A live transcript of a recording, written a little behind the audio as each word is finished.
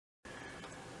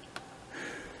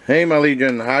Hey my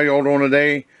Legion, how y'all doing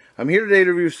today? I'm here today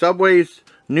to review Subway's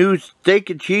new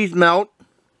steak and cheese melt.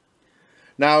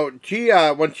 Now,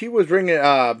 when she was doing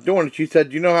it, she said,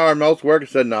 "Do you know how our melts work?" I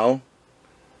said, "No."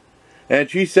 And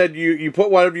she said, you put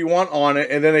whatever you want on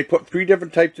it, and then they put 3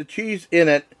 different types of cheese in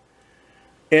it.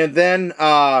 And then,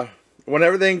 when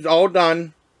everything's all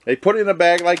done, they put it in a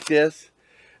bag like this,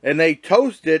 and they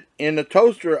toast it in the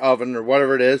toaster oven, or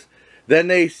whatever it is. Then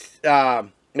they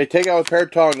take out a pair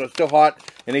of tongs, it's still hot,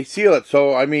 and they seal it.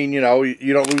 So, I mean, you know,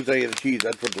 you don't lose any of the cheese.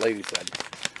 That's what the lady said.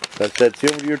 That said,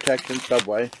 seal with your protection,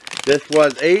 Subway. This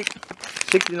was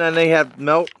 $8.69. They have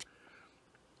melt.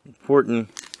 Important.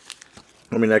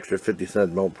 I mean, extra 50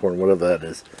 cents melt important, whatever that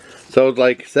is. So it's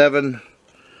like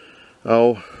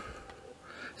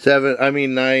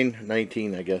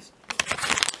 9.19, I guess.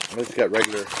 This got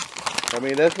regular. I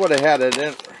mean, that's what I had it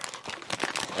in.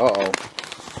 Uh-oh.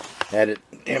 Had it.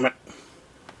 Damn it.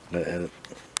 I had it.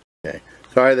 Okay.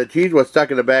 Sorry, the cheese was stuck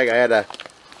in the bag. I had to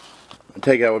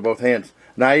take it out with both hands.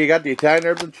 Now you got the Italian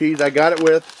herbs and cheese. I got it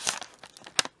with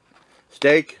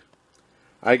steak.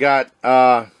 I got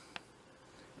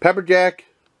pepper jack,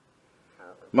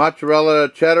 mozzarella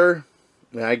cheddar.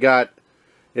 And I got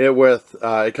it with,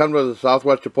 it comes with a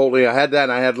Southwest Chipotle. I had that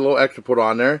and I had a little extra put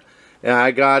on there. And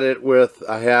I got it with,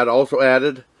 I had also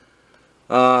added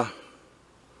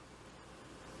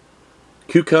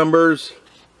cucumbers,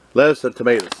 lettuce, and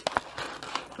tomatoes.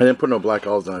 I didn't put no black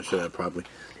olives on. I should have probably.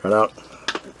 Try it out.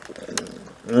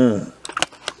 Mmm.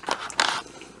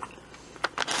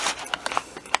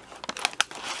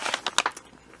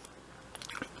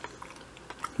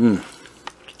 Mmm.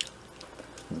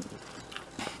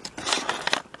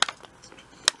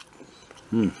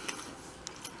 Mmm.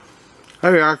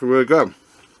 Hey, actually really good.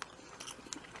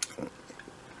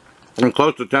 And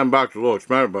close to $10, a little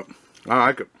expensive, but I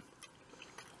like it.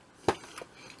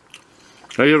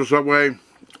 Hey, the Subway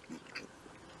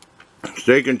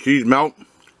steak and cheese melt.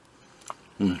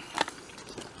 Mm.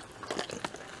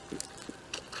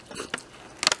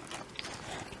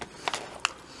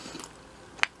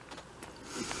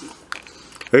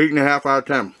 8.5 out of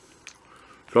 10.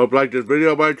 So if you like this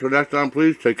video, buddy, till next time,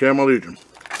 please take care, my Legion.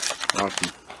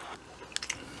 Awesome.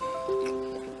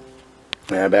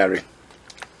 Yeah, battery.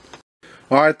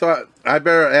 Well, I thought I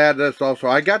better add this also.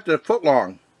 I got the foot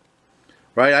long.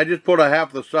 Right? I just put a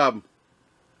half the sub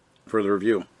for the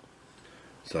review.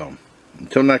 So,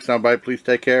 until next time, bye. Please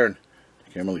take care and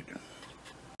take care, my Legion.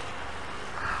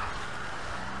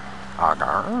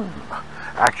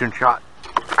 Action shot.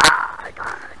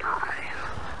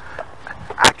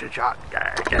 Action shot.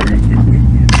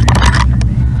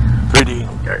 Pretty.